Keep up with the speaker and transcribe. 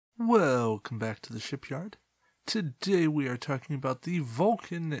Welcome back to the shipyard. Today we are talking about the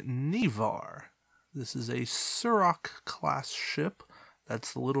Vulcan Nevar. This is a Surak class ship.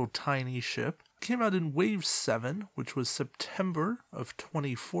 That's the little tiny ship. Came out in Wave 7, which was September of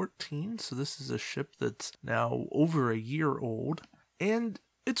 2014. So this is a ship that's now over a year old. And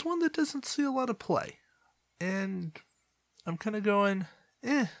it's one that doesn't see a lot of play. And I'm kind of going,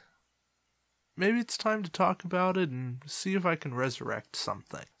 maybe it's time to talk about it and see if I can resurrect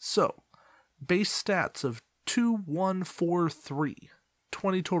something. So, base stats of 2143,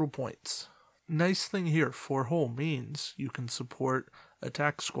 20 total points. Nice thing here, 4-hull means you can support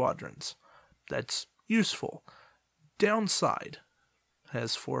attack squadrons. That's useful. Downside,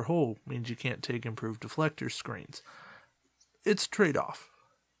 has 4-hull means you can't take improved deflector screens. It's trade-off.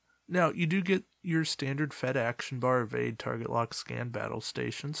 Now, you do get your standard Fed action bar, evade, target lock, scan, battle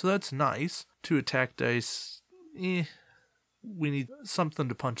station, so that's nice. 2 attack dice, we need something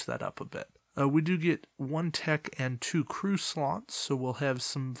to punch that up a bit. We do get 1 tech and 2 crew slots, so we'll have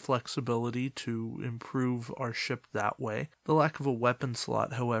some flexibility to improve our ship that way. The lack of a weapon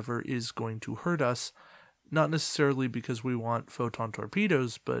slot, however, is going to hurt us, not necessarily because we want photon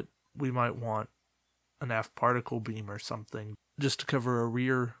torpedoes, but we might want an aft particle beam or something, just to cover a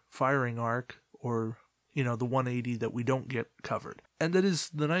rear firing arc, or, the 180 that we don't get covered. And that is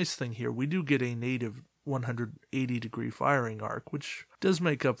the nice thing here. We do get a native 180-degree firing arc, which does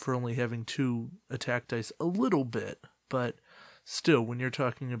make up for only having 2 attack dice a little bit, but still, when you're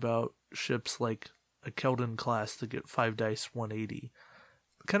talking about ships like a Keldon class that get 5 dice 180,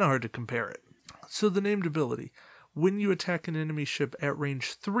 kind of hard to compare it. So the named ability. When you attack an enemy ship at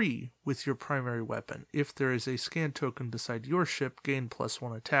range 3 with your primary weapon, if there is a scan token beside your ship, gain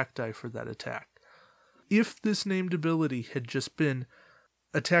 +1 attack die for that attack. If this named ability had just been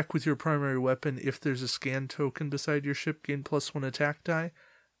attack with your primary weapon, if there's a scan token beside your ship, gain +1 attack die,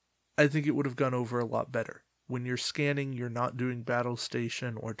 I think it would have gone over a lot better. When you're scanning, you're not doing battle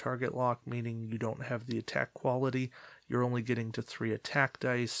station or target lock, meaning you don't have the attack quality. You're only getting to 3 attack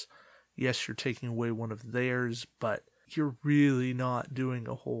dice. Yes, you're taking away one of theirs, but you're really not doing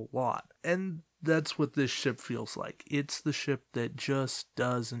a whole lot. And that's what this ship feels like. It's the ship that just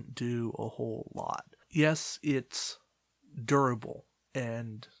doesn't do a whole lot. Yes, it's durable,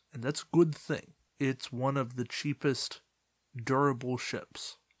 and that's a good thing. It's one of the cheapest durable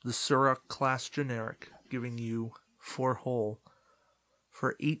ships. The Surak class generic, giving you 4-hull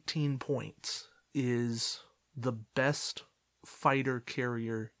for 18 points, is the best fighter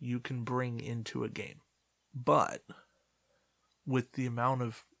carrier you can bring into a game. But with the amount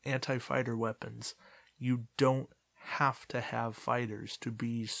of anti-fighter weapons, you don't have to have fighters to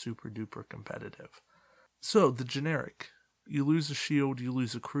be super duper competitive. So the generic, you lose a shield, you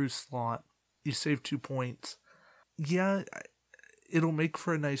lose a crew slot, you save 2 points. Yeah, it'll make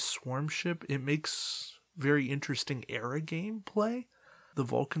for a nice swarm ship. It makes very interesting era gameplay. The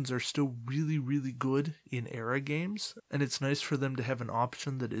Vulcans are still really, really good in era games, and it's nice for them to have an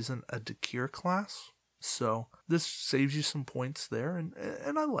option that isn't a Dakir class. So this saves you some points there, and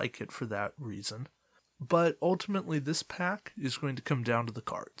I like it for that reason. But ultimately, this pack is going to come down to the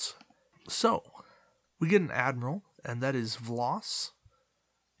cards. So, we get an Admiral, and that is Vlos.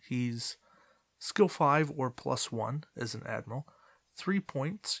 He's skill 5 or +1 as an Admiral. 3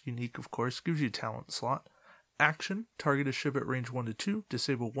 points, unique of course, gives you a talent slot. Action, target a ship at range 1 to 2,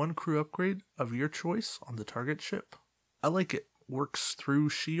 disable 1 crew upgrade of your choice on the target ship. I like it. Works through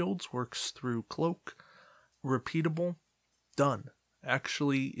shields, works through cloak, repeatable, done.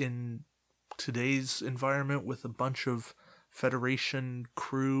 Actually, in today's environment with a bunch of Federation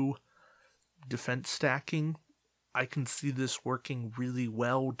crew defense stacking, I can see this working really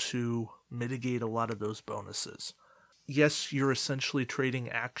well to mitigate a lot of those bonuses. Yes, you're essentially trading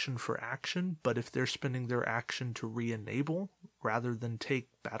action for action, but if they're spending their action to re-enable rather than take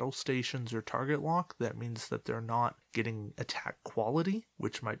battle stations or target lock, that means that they're not getting attack quality,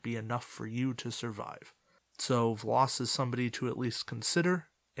 which might be enough for you to survive. So Vlos is somebody to at least consider,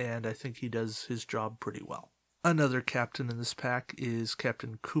 and I think he does his job pretty well. Another captain in this pack is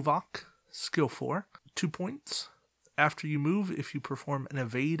Captain Kuvak, skill 4, 2 points. After you move, if you perform an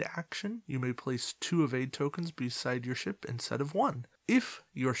evade action, you may place 2 evade tokens beside your ship instead of 1, if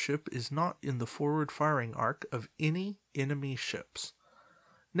your ship is not in the forward firing arc of any enemy ships.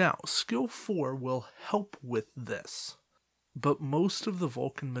 Now, skill 4 will help with this, but most of the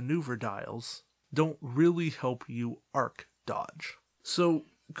Vulcan maneuver dials don't really help you arc dodge. So,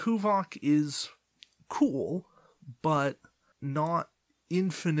 Kuvak is cool, but not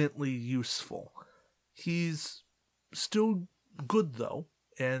infinitely useful. He's still good though,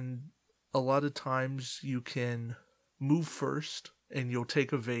 and a lot of times you can move first and you'll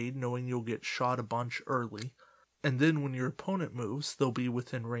take evade knowing you'll get shot a bunch early. And then when your opponent moves, they'll be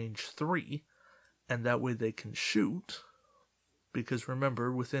within range 3, and that way they can shoot. Because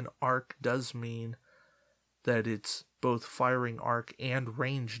remember, within arc does mean that it's both firing arc and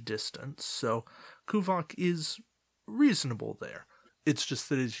range distance, so Kuvok is reasonable there. It's just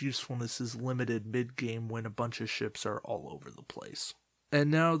that its usefulness is limited mid-game when a bunch of ships are all over the place. And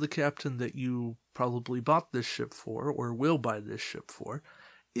now the captain that you probably bought this ship for, or will buy this ship for,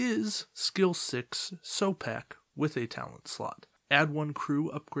 is Skill 6 Sopek with a talent slot. Add 1 crew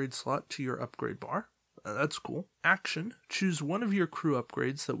upgrade slot to your upgrade bar. That's cool. Action, choose one of your crew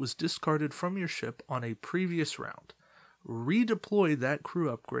upgrades that was discarded from your ship on a previous round. Redeploy that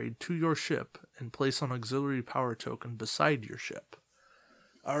crew upgrade to your ship and place an auxiliary power token beside your ship.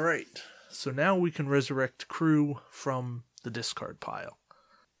 Alright, so now we can resurrect crew from the discard pile.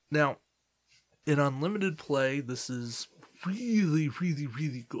 Now, in unlimited play, this is really, really,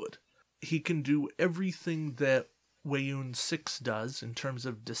 really good. He can do everything that Weyoun 6 does in terms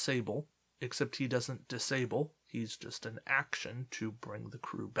of disable, except he doesn't disable, he's just an action to bring the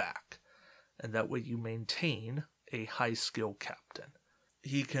crew back. And that way you maintain a high skill captain.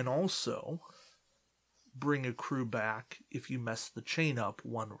 He can also bring a crew back if you mess the chain up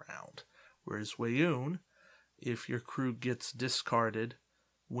 1 round. Whereas Weyoun, if your crew gets discarded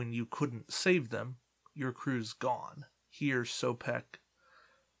when you couldn't save them, your crew's gone. Here, Sopek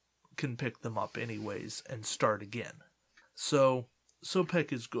can pick them up anyways and start again. So,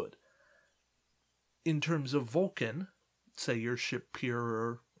 Sopek is good. In terms of Vulcan, say your ship peer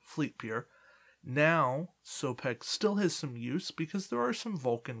or fleet peer, now Sopek still has some use because there are some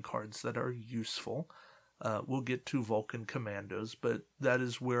Vulcan cards that are useful. We'll get to Vulcan commandos, but that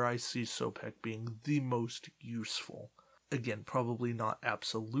is where I see Sopek being the most useful. Again, probably not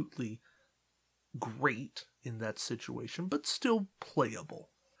absolutely great in that situation, but still playable.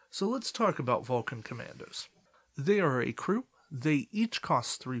 So let's talk about Vulcan commandos. They are a crew. They each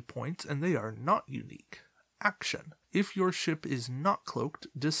cost 3 points, and they are not unique. Action. If your ship is not cloaked,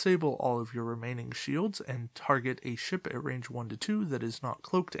 disable all of your remaining shields and target a ship at range 1 to 2 that is not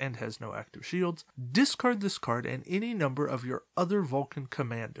cloaked and has no active shields. Discard this card and any number of your other Vulcan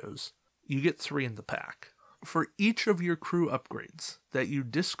commandos. You get 3 in the pack. For each of your crew upgrades that you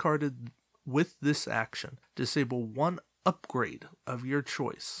discarded with this action, disable 1 upgrade of your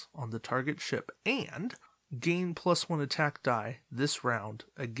choice on the target ship and gain +1 attack die this round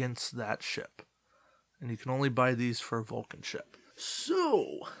against that ship. And you can only buy these for a Vulcan ship.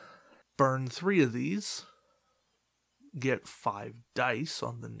 So, burn 3 of these, get 5 dice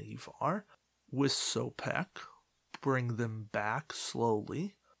on the Nevar, with Sopek, bring them back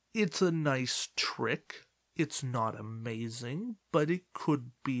slowly. It's a nice trick. It's not amazing, but it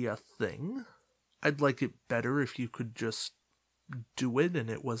could be a thing. I'd like it better if you could just do it and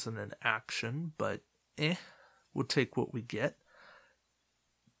it wasn't an action, but we'll take what we get.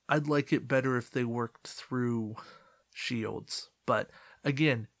 I'd like it better if they worked through shields, but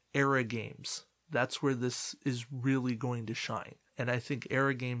again, era games. That's where this is really going to shine. And I think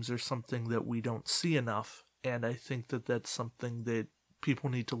era games are something that we don't see enough, and I think that that's something that people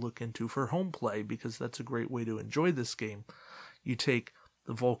need to look into for home play, because that's a great way to enjoy this game. You take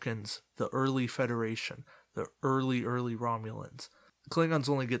the Vulcans, the early Federation, the early Romulans. Klingons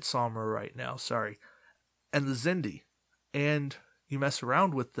only get Somra right now, sorry. And the Xindi. And you mess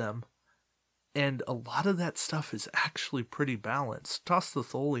around with them, and a lot of that stuff is actually pretty balanced. Toss the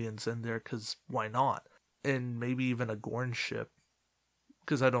Tholians in there, because why not? And maybe even a Gorn ship,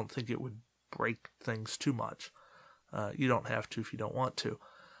 because I don't think it would break things too much. You don't have to if you don't want to.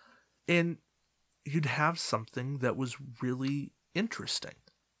 And you'd have something that was really interesting.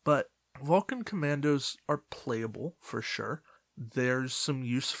 But Vulcan commandos are playable, for sure. There's some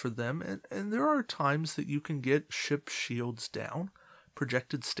use for them, and there are times that you can get ship shields down,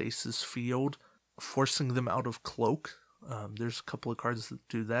 projected stasis field, forcing them out of cloak. There's a couple of cards that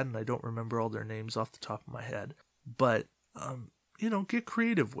do that, and I don't remember all their names off the top of my head. But, get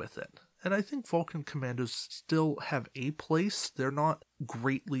creative with it. And I think Vulcan commandos still have a place. They're not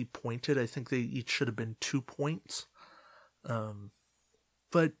greatly pointed. I think they each should have been 2 points.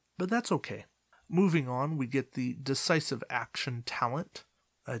 But that's okay. Moving on, we get the Decisive Action talent.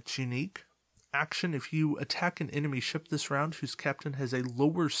 It's unique. Action, if you attack an enemy ship this round whose captain has a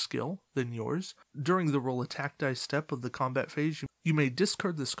lower skill than yours, during the roll attack dice step of the combat phase, you may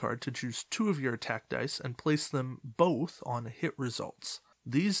discard this card to choose 2 of your attack dice and place them both on hit results.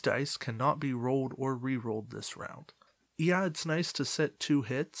 These dice cannot be rolled or re-rolled this round. Yeah, it's nice to set 2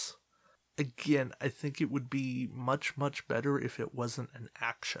 hits. Again, I think it would be much, much better if it wasn't an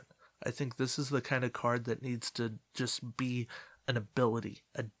action. I think this is the kind of card that needs to just be an ability,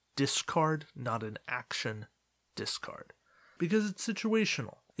 a discard, not an action discard. Because it's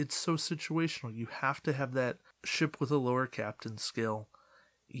situational. It's so situational. You have to have that ship with a lower captain skill.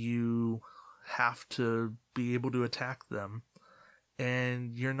 You have to be able to attack them.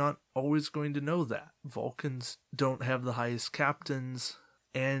 And you're not always going to know that. Vulcans don't have the highest captains.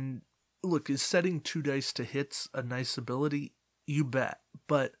 And look, is setting 2 dice to hits a nice ability? You bet.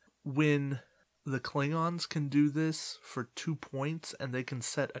 But when the Klingons can do this for 2 points and they can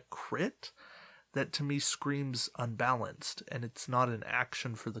set a crit, that to me screams unbalanced, and it's not an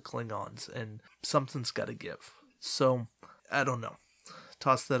action for the Klingons, and something's got to give. So, I don't know.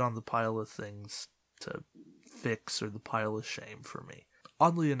 Toss that on the pile of things to fix, or the pile of shame for me.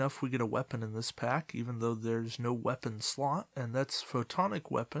 Oddly enough, we get a weapon in this pack, even though there's no weapon slot, and that's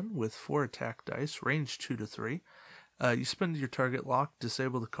Photonic Weapon with 4 attack dice, range 2 to 3. You spend your target lock,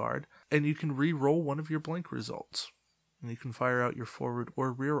 disable the card, and you can re-roll one of your blank results. And you can fire out your forward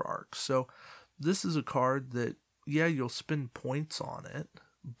or rear arc. So this is a card that, yeah, you'll spend points on it,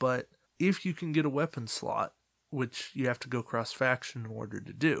 but if you can get a weapon slot, which you have to go cross-faction in order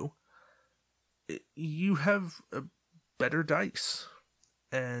to do, you have a better dice,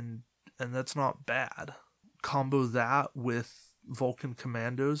 and that's not bad. Combo that with Vulcan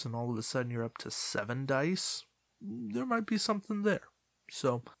Commandos, and all of a sudden you're up to 7 dice. There might be something there.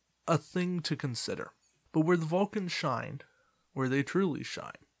 So, a thing to consider. But where the Vulcans shine, where they truly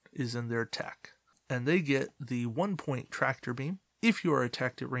shine, is in their tech. And they get the 1-point tractor beam. If you are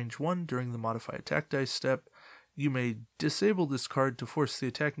attacked at range 1 during the modify attack dice step, you may disable this card to force the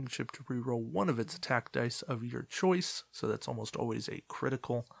attacking ship to reroll one of its attack dice of your choice. So that's almost always a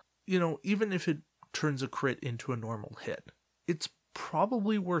critical. You know, even if it turns a crit into a normal hit, it's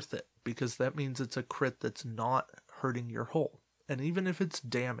probably worth it, because that means it's a crit that's not hurting your hull. And even if it's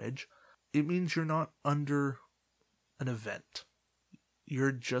damage, it means you're not under an event.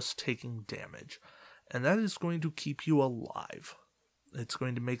 You're just taking damage. And that is going to keep you alive. It's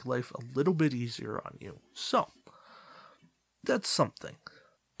going to make life a little bit easier on you. So, that's something.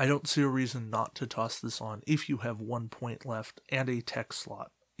 I don't see a reason not to toss this on if you have 1 point left and a tech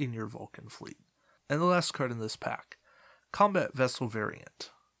slot in your Vulcan fleet. And the last card in this pack, Combat Vessel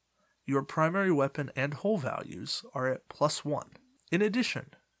Variant. Your primary weapon and hull values are at +1. In addition,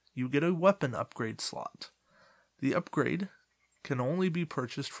 you get a weapon upgrade slot. The upgrade can only be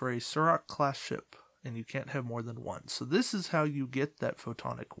purchased for a Surak-class ship, and you can't have more than 1. So this is how you get that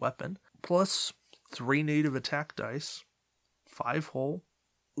photonic weapon, plus 3 native attack dice, 5 hull.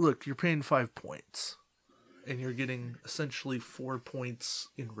 Look, you're paying 5 points, and you're getting essentially 4 points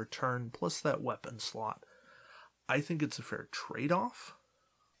in return, plus that weapon slot. I think it's a fair trade-off,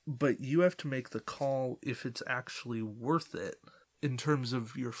 but you have to make the call if it's actually worth it in terms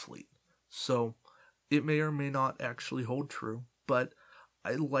of your fleet. So it may or may not actually hold true, but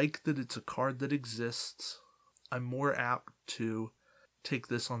I like that it's a card that exists. I'm more apt to take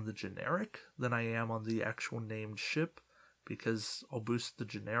this on the generic than I am on the actual named ship, because I'll boost the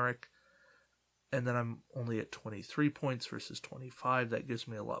generic, and then I'm only at 23 points versus 25. That gives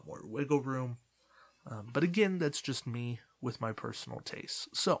me a lot more wiggle room. But again, that's just me with my personal tastes.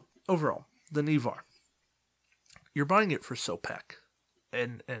 So, overall, the Nivar. You're buying it for Sopek,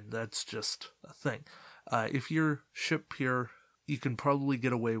 and that's just a thing. If you're ship pure, you can probably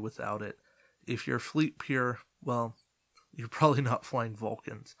get away without it. If you're fleet pure, well, you're probably not flying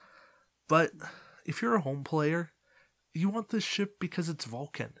Vulcans. But if you're a home player, you want this ship because it's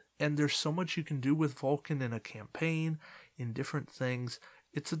Vulcan, and there's so much you can do with Vulcan in a campaign, in different things.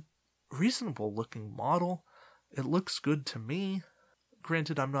 It's a reasonable looking model. It looks good to me.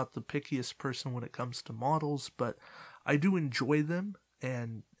 Granted, I'm not the pickiest person when it comes to models, but I do enjoy them,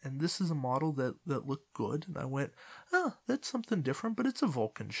 and this is a model that looked good, and I went, oh, that's something different, but it's a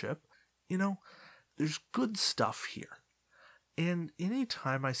Vulcan ship. You know, there's good stuff here. And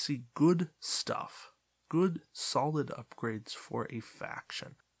anytime I see good stuff, good solid upgrades for a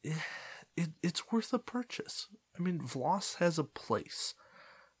faction, it's worth a purchase. I mean, Vloss has a place.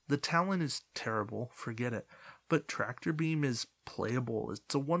 The Talon is terrible, forget it. But Tractor Beam is playable.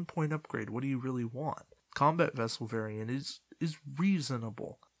 It's a 1-point upgrade. What do you really want? Combat Vessel Variant is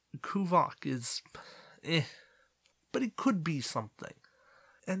reasonable. Kuvok is but it could be something.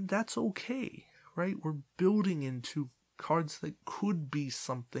 And that's okay, right? We're building into cards that could be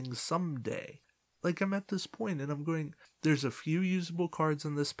something someday. Like, I'm at this point and I'm going, there's a few usable cards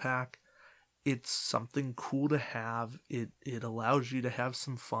in this pack. It's something cool to have. It allows you to have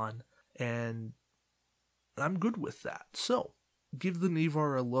some fun, and I'm good with that. So, give the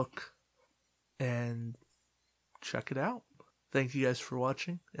Nivar a look and check it out. Thank you guys for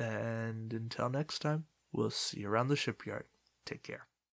watching, and until next time, we'll see you around the shipyard. Take care.